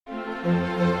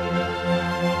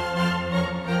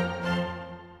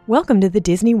Welcome to the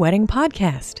Disney Wedding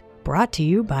Podcast, brought to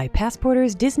you by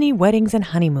Passporter's Disney Weddings and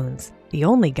Honeymoons, the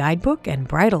only guidebook and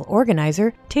bridal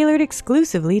organizer tailored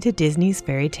exclusively to Disney's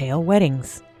fairy tale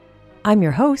weddings. I'm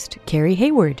your host, Carrie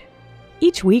Hayward.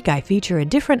 Each week I feature a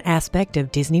different aspect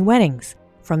of Disney weddings,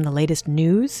 from the latest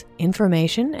news,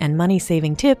 information, and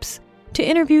money-saving tips, to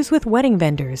interviews with wedding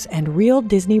vendors and real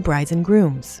Disney brides and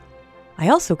grooms. I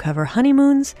also cover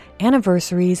honeymoons,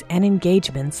 anniversaries, and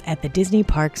engagements at the Disney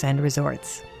parks and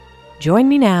resorts. Join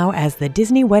me now as the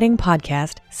Disney Wedding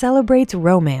Podcast celebrates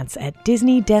romance at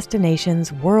Disney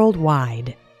destinations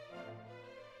worldwide.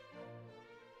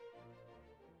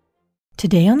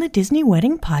 Today on the Disney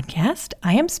Wedding Podcast,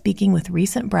 I am speaking with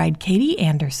recent bride Katie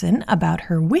Anderson about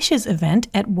her Wishes event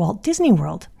at Walt Disney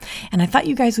World. And I thought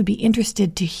you guys would be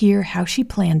interested to hear how she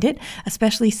planned it,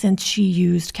 especially since she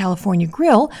used California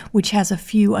Grill, which has a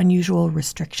few unusual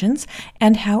restrictions,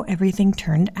 and how everything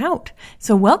turned out.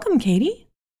 So welcome, Katie.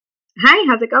 Hi,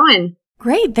 how's it going?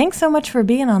 Great. Thanks so much for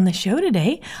being on the show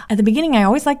today. At the beginning, I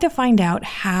always like to find out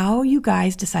how you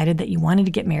guys decided that you wanted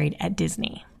to get married at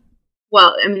Disney.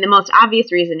 Well, I mean, the most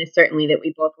obvious reason is certainly that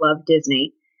we both love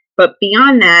Disney. But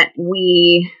beyond that,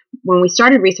 when we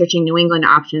started researching New England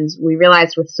options, we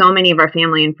realized with so many of our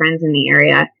family and friends in the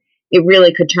area, it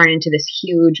really could turn into this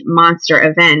huge monster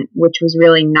event, which was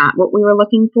really not what we were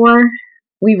looking for.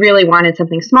 We really wanted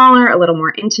something smaller, a little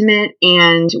more intimate,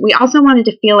 and we also wanted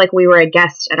to feel like we were a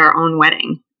guest at our own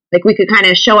wedding. Like we could kind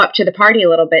of show up to the party a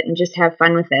little bit and just have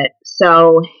fun with it.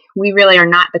 So we really are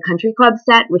not the country club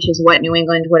set, which is what New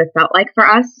England would have felt like for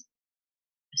us.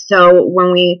 So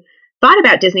when we thought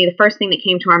about Disney, the first thing that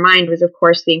came to our mind was, of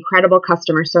course, the incredible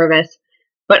customer service,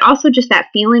 but also just that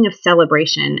feeling of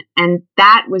celebration. And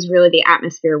that was really the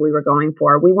atmosphere we were going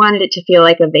for. We wanted it to feel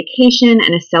like a vacation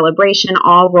and a celebration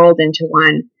all rolled into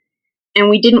one. And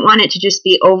we didn't want it to just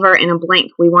be over in a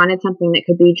blink. We wanted something that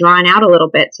could be drawn out a little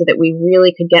bit so that we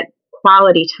really could get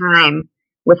quality time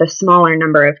with a smaller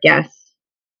number of guests.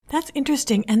 That's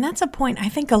interesting. And that's a point. I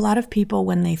think a lot of people,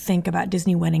 when they think about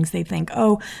Disney weddings, they think,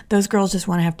 oh, those girls just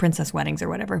want to have princess weddings or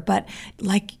whatever. But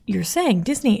like you're saying,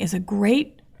 Disney is a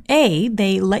great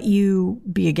they let you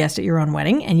be a guest at your own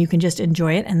wedding and you can just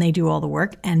enjoy it and they do all the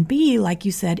work. And B, like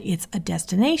you said, it's a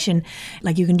destination.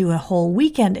 Like you can do a whole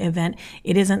weekend event.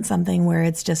 It isn't something where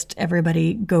it's just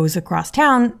everybody goes across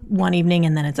town one evening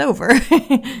and then it's over.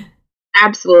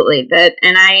 Absolutely.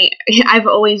 I've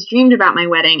always dreamed about my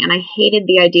wedding and I hated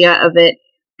the idea of it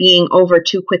being over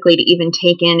too quickly to even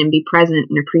take in and be present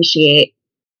and appreciate.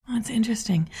 That's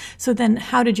interesting. So then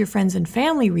how did your friends and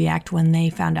family react when they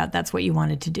found out that's what you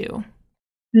wanted to do?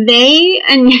 They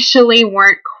initially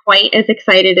weren't quite as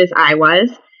excited as I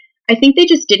was. I think they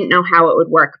just didn't know how it would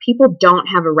work. People don't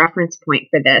have a reference point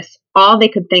for this. All they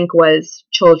could think was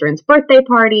children's birthday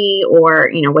party or,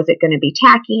 was it going to be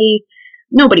tacky?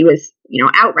 Nobody was,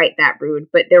 outright that rude,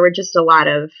 but there were just a lot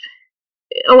of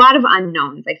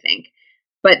unknowns, I think.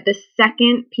 But the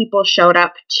second people showed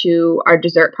up to our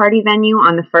dessert party venue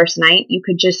on the first night, you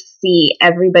could just see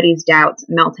everybody's doubts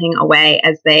melting away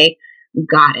as they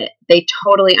got it. They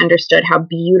totally understood how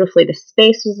beautifully the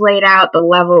space was laid out, the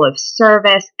level of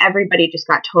service. Everybody just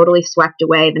got totally swept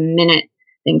away the minute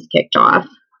things kicked off.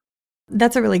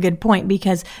 That's a really good point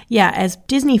because, as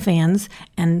Disney fans,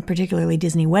 and particularly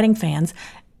Disney wedding fans,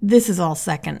 this is all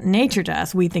second nature to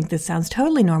us. We think this sounds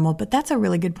totally normal, but that's a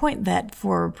really good point that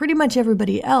for pretty much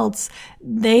everybody else,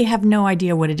 they have no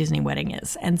idea what a Disney wedding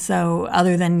is. And so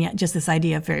other than just this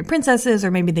idea of fairy princesses, or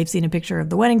maybe they've seen a picture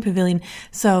of the wedding pavilion.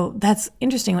 So that's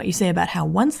interesting what you say about how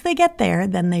once they get there,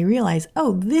 then they realize,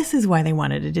 oh, this is why they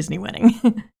wanted a Disney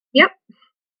wedding. Yep.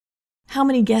 How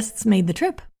many guests made the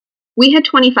trip? We had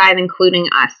 25, including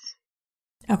us.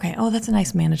 Okay. Oh, that's a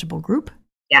nice manageable group.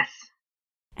 Yes.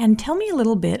 And tell me a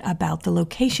little bit about the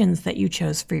locations that you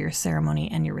chose for your ceremony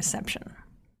and your reception.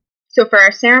 So for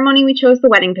our ceremony, we chose the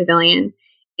wedding pavilion.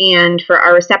 And for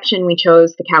our reception, we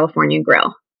chose the California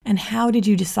Grill. And how did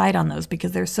you decide on those?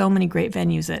 Because there's so many great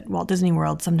venues at Walt Disney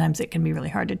World, sometimes it can be really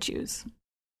hard to choose.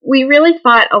 We really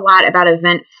thought a lot about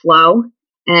event flow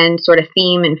and sort of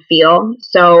theme and feel.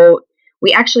 So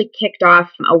we actually kicked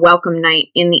off a welcome night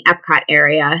in the Epcot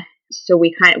area. So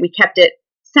we kept it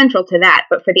central to that.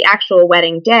 But for the actual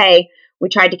wedding day, we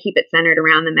tried to keep it centered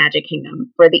around the Magic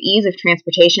Kingdom for the ease of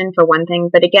transportation, for one thing,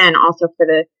 but again, also for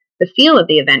the feel of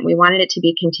the event. We wanted it to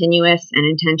be continuous and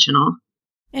intentional.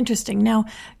 Interesting. Now,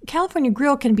 California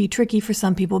Grill can be tricky for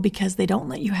some people because they don't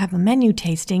let you have a menu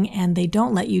tasting and they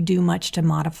don't let you do much to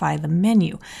modify the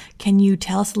menu. Can you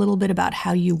tell us a little bit about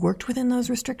how you worked within those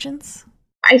restrictions?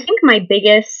 I think my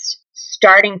biggest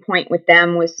starting point with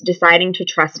them was deciding to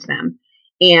trust them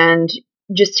and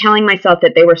just telling myself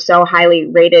that they were so highly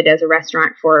rated as a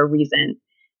restaurant for a reason.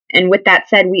 And with that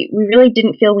said, we really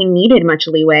didn't feel we needed much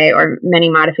leeway or many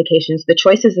modifications. The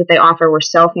choices that they offer were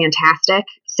so fantastic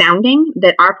sounding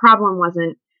that our problem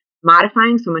wasn't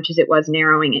modifying so much as it was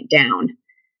narrowing it down.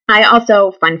 I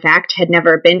also, fun fact, had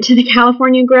never been to the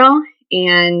California Grill,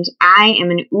 and I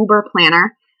am an uber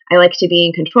planner. I like to be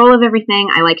in control of everything.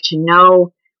 I like to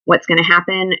know what's going to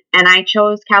happen. And I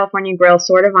chose California Grill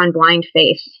sort of on blind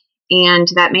faith. And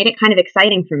that made it kind of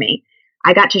exciting for me.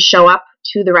 I got to show up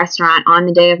to the restaurant on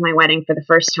the day of my wedding for the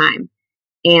first time.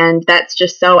 And that's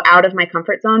just so out of my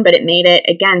comfort zone, but it made it,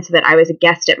 again, so that I was a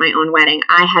guest at my own wedding.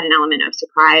 I had an element of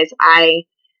surprise. I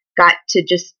got to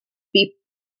just be,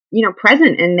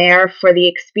 present and there for the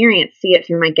experience, see it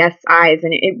through my guests' eyes.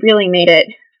 And it really made it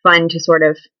fun to sort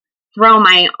of throw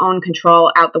my own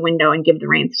control out the window and give the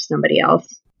reins to somebody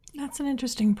else. That's an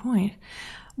interesting point.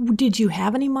 Did you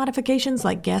have any modifications,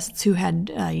 like guests who had,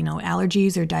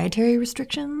 allergies or dietary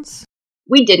restrictions?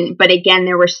 We didn't, but again,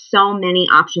 there were so many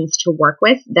options to work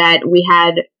with that we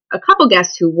had a couple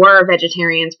guests who were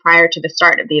vegetarians prior to the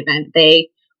start of the event. They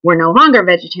were no longer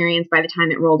vegetarians by the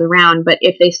time it rolled around, but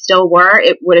if they still were,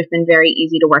 it would have been very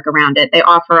easy to work around it. They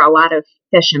offer a lot of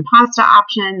fish and pasta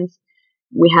options.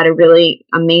 We had a really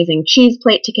amazing cheese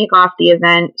plate to kick off the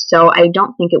event, so I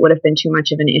don't think it would have been too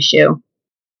much of an issue.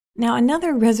 Now,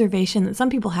 another reservation that some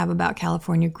people have about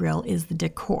California Grill is the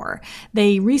decor.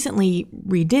 They recently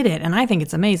redid it, and I think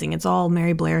it's amazing. It's all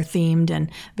Mary Blair themed and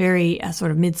very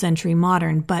sort of mid-century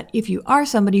modern. But if you are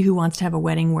somebody who wants to have a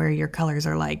wedding where your colors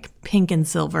are like pink and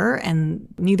silver, and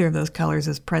neither of those colors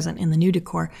is present in the new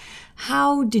decor,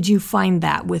 how did you find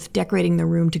that with decorating the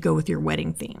room to go with your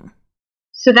wedding theme?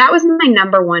 So that was my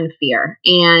number one fear.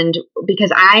 And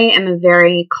because I am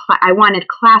I wanted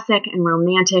classic and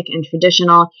romantic and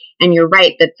traditional. And you're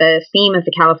right that the theme of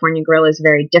the California Grill is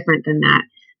very different than that.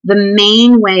 The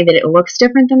main way that it looks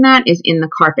different than that is in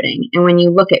the carpeting. And when you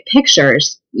look at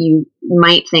pictures, you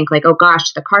might think like, oh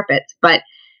gosh, the carpets. But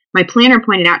my planner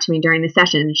pointed out to me during the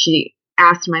session, she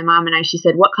asked my mom and I, she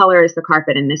said, what color is the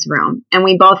carpet in this room? And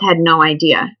we both had no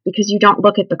idea because you don't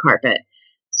look at the carpet.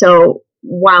 So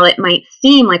while it might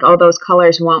seem like, oh, those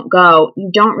colors won't go,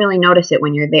 you don't really notice it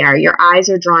when you're there. Your eyes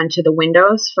are drawn to the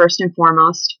windows, first and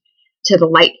foremost, to the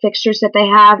light fixtures that they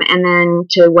have, and then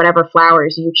to whatever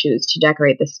flowers you choose to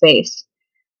decorate the space.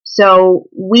 So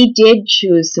we did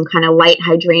choose some kind of light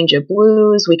hydrangea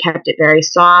blues. We kept it very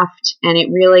soft, and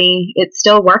it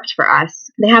still worked for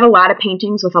us. They have a lot of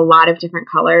paintings with a lot of different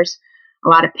colors, a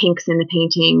lot of pinks in the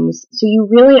paintings. So you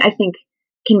really, I think,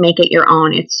 can make it your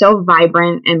own. It's so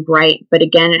vibrant and bright, but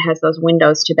again, it has those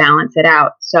windows to balance it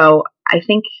out. So I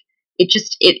think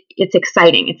it's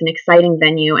exciting. It's an exciting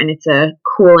venue, and it's a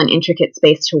cool and intricate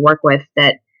space to work with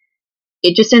that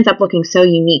it just ends up looking so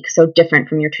unique, so different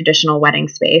from your traditional wedding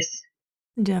space.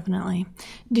 Definitely.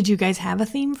 Did you guys have a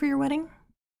theme for your wedding?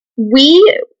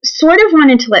 We sort of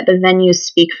wanted to let the venues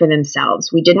speak for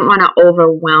themselves. We didn't want to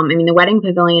overwhelm. I mean, the wedding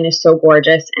pavilion is so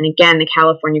gorgeous, and again, the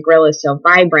California Grill is so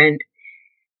vibrant.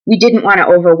 We didn't want to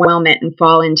overwhelm it and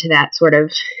fall into that sort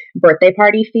of birthday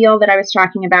party feel that I was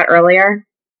talking about earlier.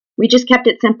 We just kept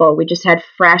it simple. We just had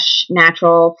fresh,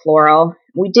 natural, floral.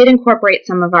 We did incorporate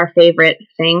some of our favorite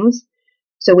things.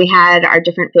 So we had our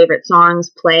different favorite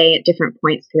songs play at different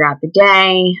points throughout the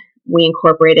day. We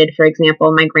incorporated, for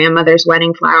example, my grandmother's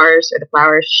wedding flowers, or the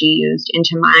flowers she used,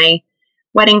 into my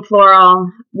wedding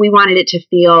floral. We wanted it to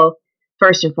feel,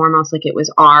 first and foremost, like it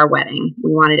was our wedding.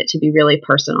 We wanted it to be really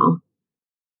personal.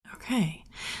 Okay.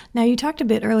 Now, you talked a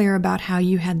bit earlier about how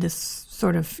you had this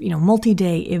sort of,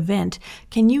 multi-day event.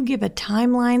 Can you give a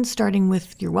timeline starting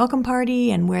with your welcome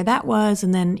party and where that was,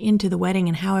 and then into the wedding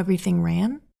and how everything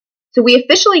ran? So we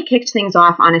officially kicked things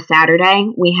off on a Saturday.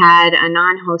 We had a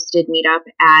non-hosted meetup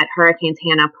at Hurricanes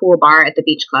Hannah Pool Bar at the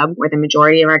Beach Club, where the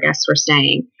majority of our guests were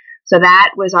staying. So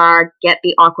that was our get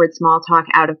the awkward small talk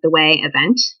out of the way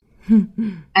event.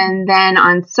 And then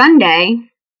on Sunday,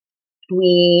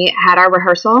 we had our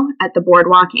rehearsal at the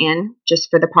Boardwalk Inn, just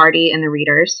for the party and the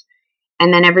readers.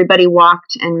 And then everybody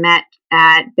walked and met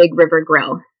at Big River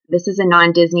Grill. This is a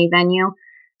non-Disney venue,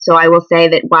 so I will say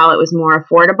that while it was more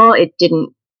affordable, it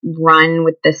didn't run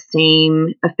with the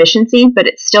same efficiency, but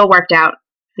it still worked out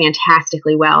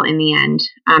fantastically well in the end.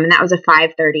 And that was a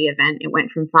 5:30 event. It went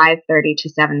from 5:30 to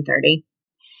 7:30.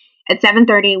 At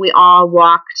 7:30, we all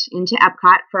walked into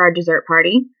Epcot for our dessert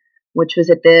party, which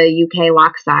was at the UK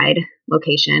Lochside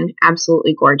location.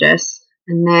 Absolutely gorgeous.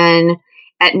 And then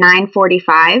at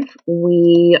 9:45,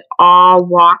 we all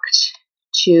walked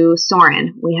to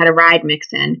Soarin'. We had a ride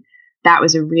mix-in. that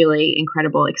was a really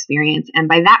incredible experience. And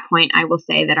by that point, I will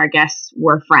say that our guests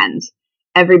were friends.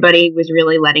 Everybody was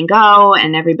really letting go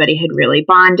and everybody had really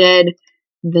bonded.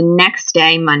 The next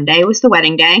day, Monday, was the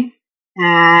wedding day.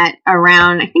 At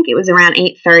around, I think it was around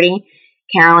 8:30,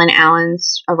 Carolyn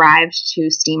Allens arrived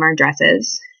to steam our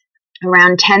dresses.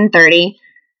 Around 10:30,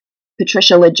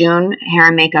 Patricia Lejeune, hair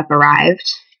and makeup,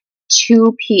 arrived.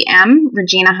 2 p.m.,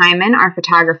 Regina Hyman, our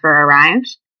photographer,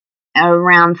 arrived.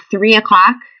 Around 3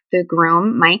 o'clock, the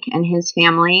groom, Mike, and his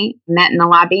family met in the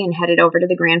lobby and headed over to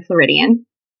the Grand Floridian.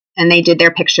 And they did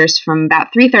their pictures from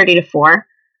about 3:30 to 4.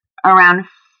 Around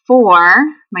 4,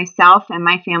 myself and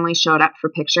my family showed up for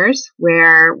pictures,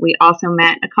 where we also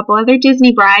met a couple other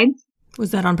Disney brides.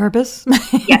 Was that on purpose?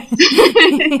 Yes.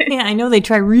 Yeah, I know they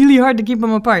try really hard to keep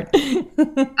them apart.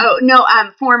 Oh, no,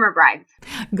 former brides.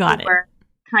 Got it. Were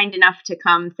kind enough to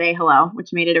come say hello,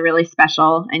 which made it a really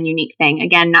special and unique thing.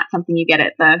 Again, not something you get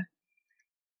at the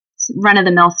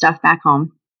run-of-the-mill stuff back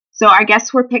home. So our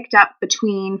guests were picked up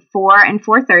between 4 and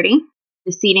 4:30.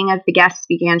 The seating of the guests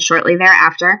began shortly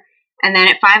thereafter. And then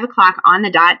at 5 o'clock on the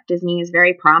dot, Disney is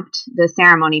very prompt, the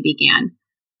ceremony began.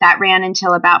 That ran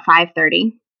until about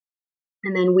 5:30.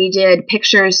 And then we did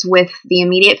pictures with the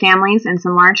immediate families and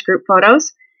some large group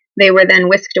photos. They were then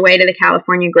whisked away to the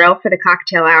California Grill for the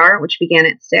cocktail hour, which began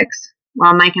at 6,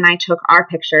 while Mike and I took our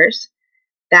pictures.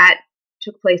 That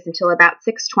took place until about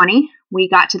 6:20. We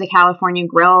got to the California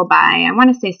Grill by, I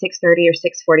want to say 6:30 or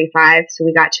 6:45, so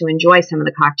we got to enjoy some of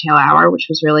the cocktail hour, which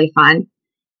was really fun.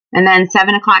 And then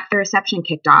 7 o'clock, the reception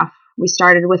kicked off. We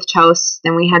started with toasts,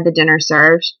 then we had the dinner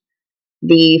served.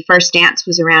 The first dance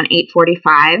was around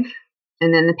 8:45,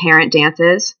 and then the parent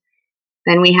dances.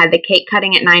 Then we had the cake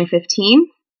cutting at 9:15.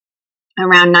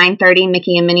 Around 9:30,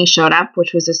 Mickey and Minnie showed up,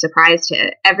 which was a surprise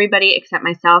to everybody except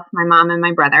myself, my mom, and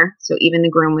my brother. So even the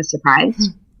groom was surprised.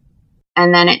 Mm-hmm.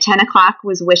 And then at 10 o'clock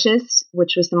was Wishes,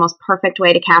 which was the most perfect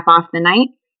way to cap off the night.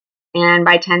 And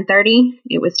by 10:30,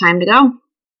 it was time to go.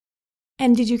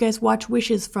 And did you guys watch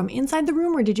Wishes from inside the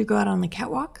room, or did you go out on the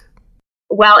catwalk?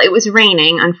 Well, it was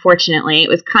raining, unfortunately. It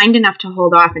was kind enough to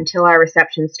hold off until our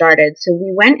reception started. So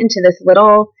we went into this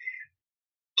little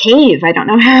cave. I don't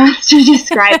know how else to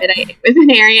describe it. It was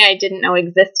an area I didn't know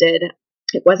existed.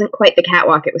 It wasn't quite the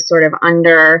catwalk. It was sort of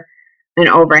under an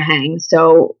overhang.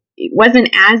 So it wasn't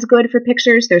as good for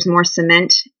pictures. There's more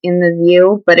cement in the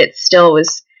view, but it still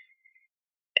was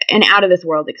an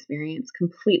out-of-this-world experience,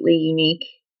 completely unique.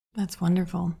 That's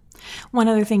wonderful. One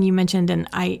other thing you mentioned, and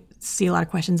I see a lot of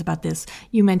questions about this,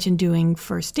 you mentioned doing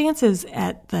first dances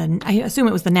at I assume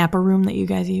it was the Napa room that you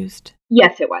guys used?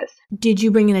 Yes, it was. Did you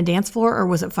bring in a dance floor, or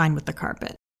was it fine with the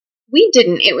carpet? We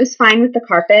didn't. It was fine with the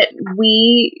carpet.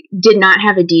 We did not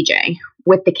have a DJ.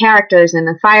 With the characters and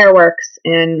the fireworks,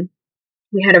 and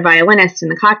we had a violinist in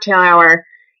the cocktail hour,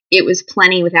 it was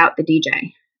plenty without the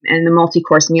DJ. And the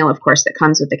multi-course meal, of course, that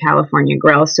comes with the California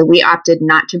Grill. So we opted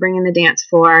not to bring in the dance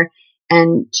floor.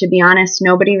 And to be honest,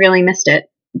 nobody really missed it.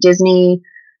 Disney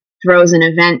throws an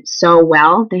event so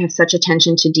well. They have such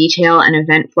attention to detail and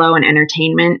event flow and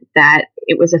entertainment that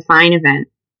it was a fine event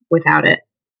without it.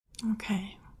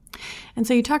 Okay. And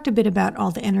so you talked a bit about all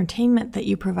the entertainment that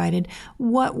you provided.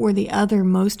 What were the other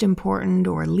most important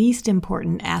or least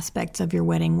important aspects of your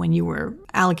wedding when you were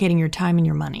allocating your time and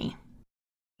your money?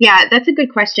 Yeah, that's a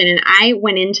good question. And I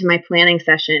went into my planning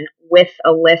session with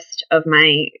a list of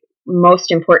my most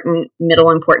important,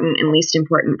 middle important, and least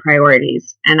important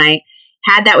priorities. And I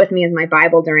had that with me as my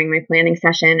Bible during my planning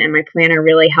session, and my planner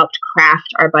really helped craft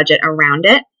our budget around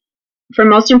it. For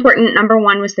most important, number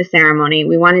one was the ceremony.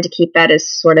 We wanted to keep that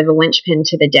as sort of a linchpin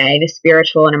to the day, the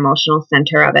spiritual and emotional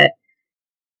center of it.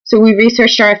 So we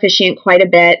researched our officiant quite a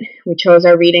bit. We chose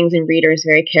our readings and readers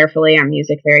very carefully, our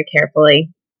music very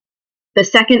carefully. The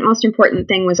second most important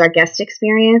thing was our guest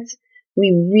experience.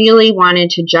 We really wanted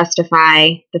to justify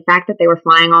the fact that they were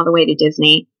flying all the way to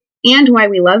Disney and why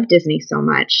we love Disney so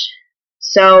much.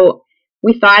 So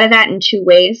we thought of that in two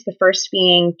ways. The first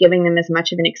being giving them as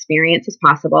much of an experience as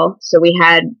possible. So we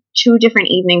had 2 different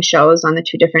evening shows on the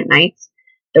 2 different nights,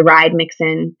 the ride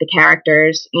mix-in, the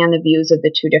characters, and the views of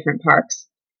the 2 different parks.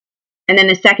 And then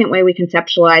the second way we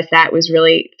conceptualized that was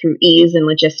really through ease and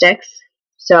logistics.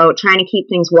 So trying to keep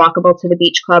things walkable to the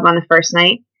beach club on the first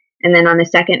night, and then on the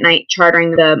second night,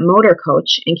 chartering the motor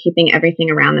coach and keeping everything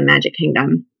around the Magic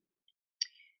Kingdom.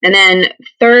 And then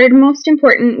third most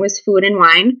important was food and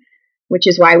wine, which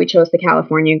is why we chose the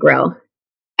California Grill.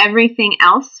 Everything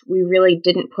else we really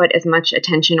didn't put as much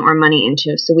attention or money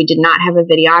into. So we did not have a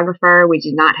videographer. We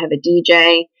did not have a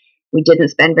DJ. We didn't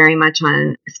spend very much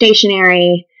on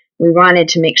stationery. We wanted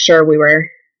to make sure we were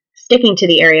sticking to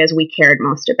the areas we cared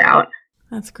most about.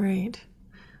 That's great.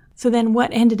 So then what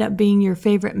ended up being your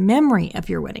favorite memory of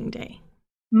your wedding day?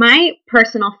 My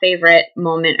personal favorite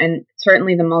moment, and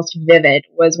certainly the most vivid,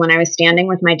 was when I was standing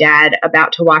with my dad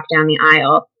about to walk down the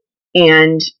aisle,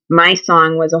 and my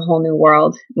song was A Whole New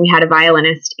World. We had a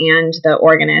violinist and the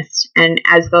organist, and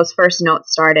as those first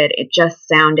notes started, it just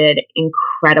sounded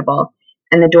incredible.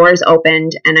 And the doors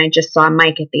opened, and I just saw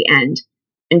Mike at the end.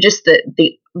 And just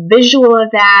the visual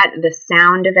of that, the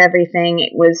sound of everything,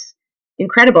 it was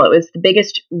incredible. It was the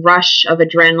biggest rush of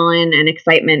adrenaline and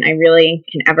excitement I really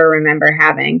can ever remember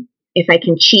having. If I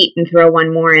can cheat and throw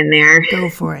one more in there. Go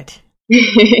for it.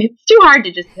 It's too hard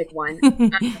to just pick one.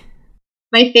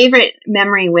 My favorite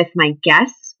memory with my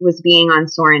guests was being on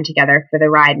Soarin' together for the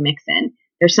ride Mix-In.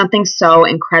 There's something so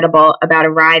incredible about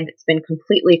a ride that's been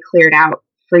completely cleared out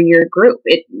for your group.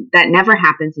 That never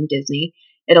happens in Disney.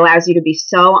 It allows you to be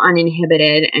so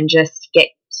uninhibited and just get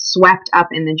swept up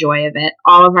in the joy of it.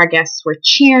 All of our guests were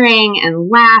cheering and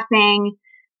laughing.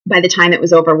 By the time it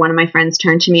was over, one of my friends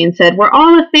turned to me and said, "We're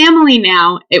all a family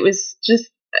now." It was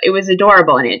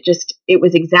adorable. And it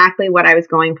was exactly what I was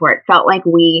going for. It felt like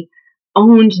we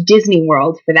owned Disney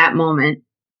World for that moment.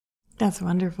 That's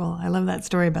wonderful. I love that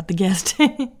story about the guest.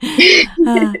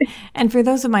 And for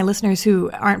those of my listeners who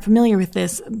aren't familiar with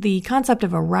this, the concept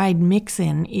of a ride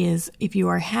mix-in is if you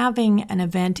are having an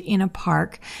event in a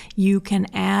park, you can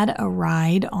add a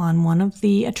ride on one of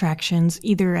the attractions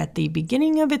either at the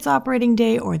beginning of its operating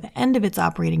day or the end of its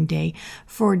operating day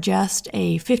for just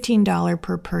a $15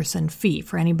 per person fee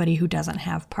for anybody who doesn't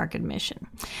have park admission.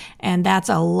 And that's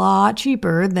a lot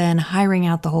cheaper than hiring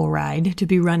out the whole ride to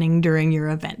be running during your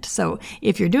event. So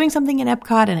if you're doing something in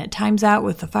Epcot and it times out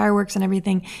with the fireworks and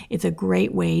everything, it's a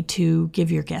great way to give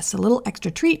your guests a little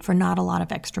extra treat for not a lot of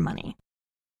extra money.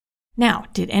 Now,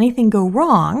 did anything go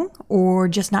wrong or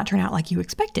just not turn out like you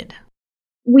expected?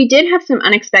 We did have some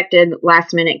unexpected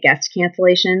last-minute guest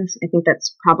cancellations. I think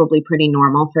that's probably pretty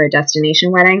normal for a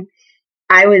destination wedding.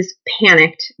 I was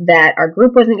panicked that our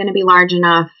group wasn't going to be large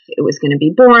enough, it was going to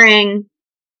be boring,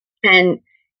 and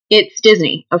it's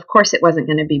Disney. Of course it wasn't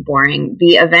going to be boring.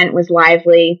 The event was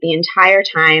lively the entire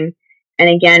time, and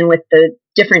again, with the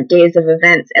different days of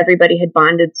events, everybody had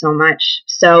bonded so much.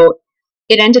 So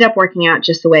it ended up working out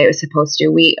just the way it was supposed to.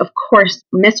 We, of course,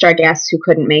 missed our guests who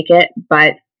couldn't make it,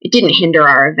 but it didn't hinder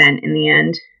our event in the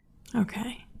end.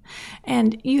 Okay.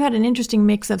 And you had an interesting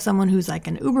mix of someone who's like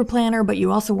an Uber planner, but you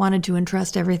also wanted to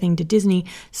entrust everything to Disney.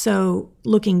 So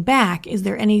looking back, is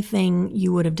there anything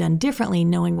you would have done differently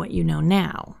knowing what you know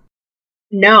now?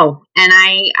 No. And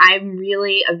I'm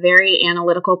really a very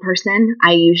analytical person.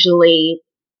 I usually,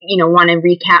 want to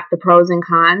recap the pros and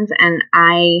cons, and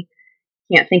I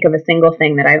can't think of a single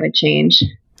thing that I would change.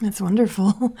 That's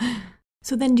wonderful.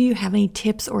 So then do you have any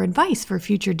tips or advice for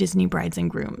future Disney brides and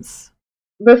grooms?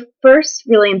 The first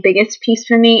really biggest piece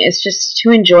for me is just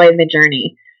to enjoy the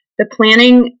journey. The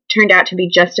planning turned out to be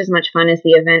just as much fun as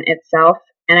the event itself,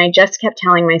 and I just kept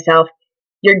telling myself,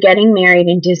 you're getting married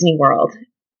in Disney World.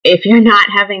 If you're not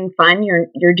having fun,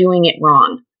 you're doing it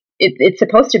wrong. It's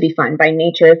supposed to be fun by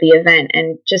nature of the event,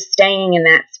 and just staying in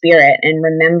that spirit and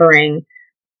remembering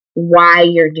why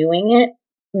you're doing it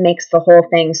makes the whole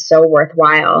thing so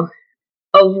worthwhile.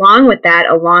 Along with that,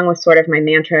 along with sort of my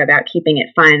mantra about keeping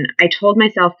it fun, I told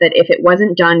myself that if it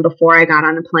wasn't done before I got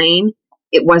on the plane,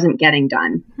 it wasn't getting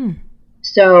done.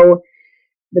 So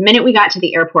the minute we got to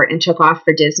the airport and took off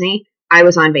for Disney, I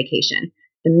was on vacation.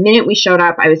 The minute we showed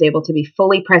up, I was able to be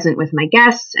fully present with my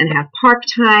guests and have park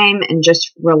time and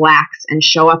just relax and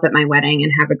show up at my wedding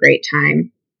and have a great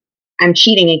time. I'm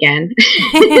cheating again.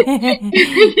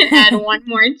 Add one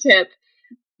more tip.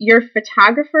 Your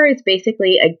photographer is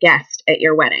basically a guest at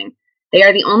your wedding. They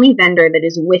are the only vendor that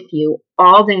is with you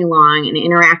all day long and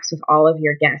interacts with all of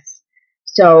your guests.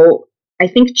 So I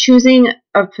think choosing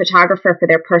a photographer for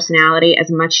their personality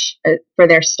as much for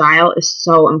their style is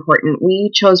so important. We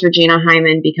chose Regina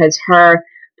Hyman because her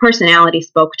personality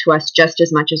spoke to us just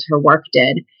as much as her work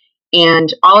did.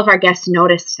 And all of our guests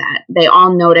noticed that. They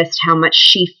all noticed how much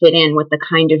she fit in with the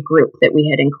kind of group that we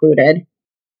had included.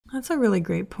 That's a really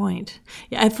great point.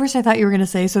 Yeah, at first I thought you were going to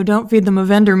say, so don't feed them a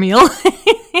vendor meal.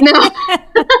 No.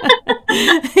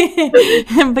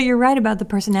 But you're right about the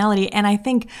personality. And I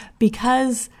think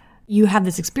because you have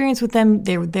this experience with them,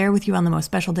 they were there with you on the most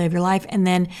special day of your life. And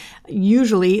then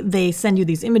usually they send you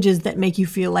these images that make you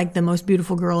feel like the most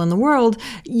beautiful girl in the world.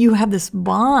 You have this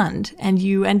bond and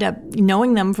you end up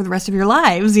knowing them for the rest of your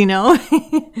lives,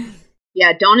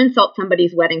 Yeah, don't insult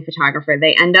somebody's wedding photographer.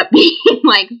 They end up being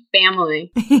like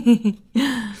family.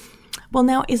 Well,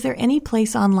 now, is there any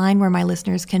place online where my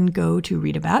listeners can go to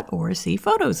read about or see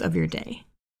photos of your day?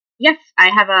 Yes, I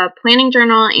have a planning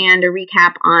journal and a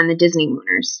recap on the Disney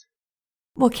Mooners.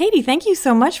 Well, Katie, thank you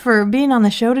so much for being on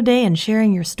the show today and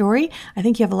sharing your story. I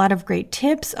think you have a lot of great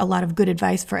tips, a lot of good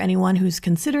advice for anyone who's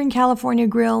considering California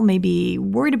Grill, maybe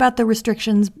worried about the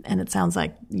restrictions, and it sounds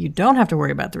like you don't have to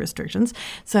worry about the restrictions.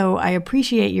 So I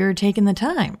appreciate your taking the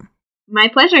time. My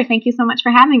pleasure. Thank you so much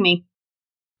for having me.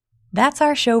 That's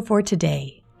our show for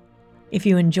today. If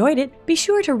you enjoyed it, be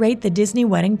sure to rate the Disney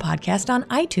Wedding Podcast on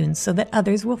iTunes so that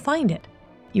others will find it.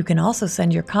 You can also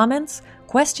send your comments,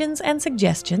 questions, and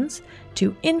suggestions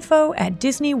to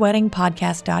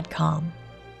info@disneyweddingpodcast.com.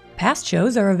 Past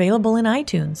shows are available in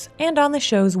iTunes and on the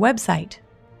show's website.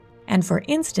 And for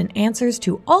instant answers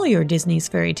to all your Disney's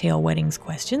Fairy Tale Weddings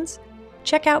questions,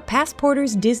 check out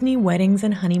Passporter's Disney Weddings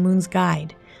and Honeymoons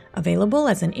Guide, available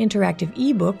as an interactive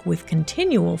ebook with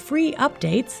continual free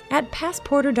updates at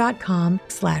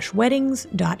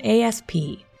passporter.com/weddings.asp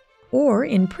or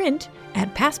in print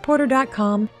at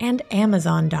passporter.com and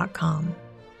amazon.com.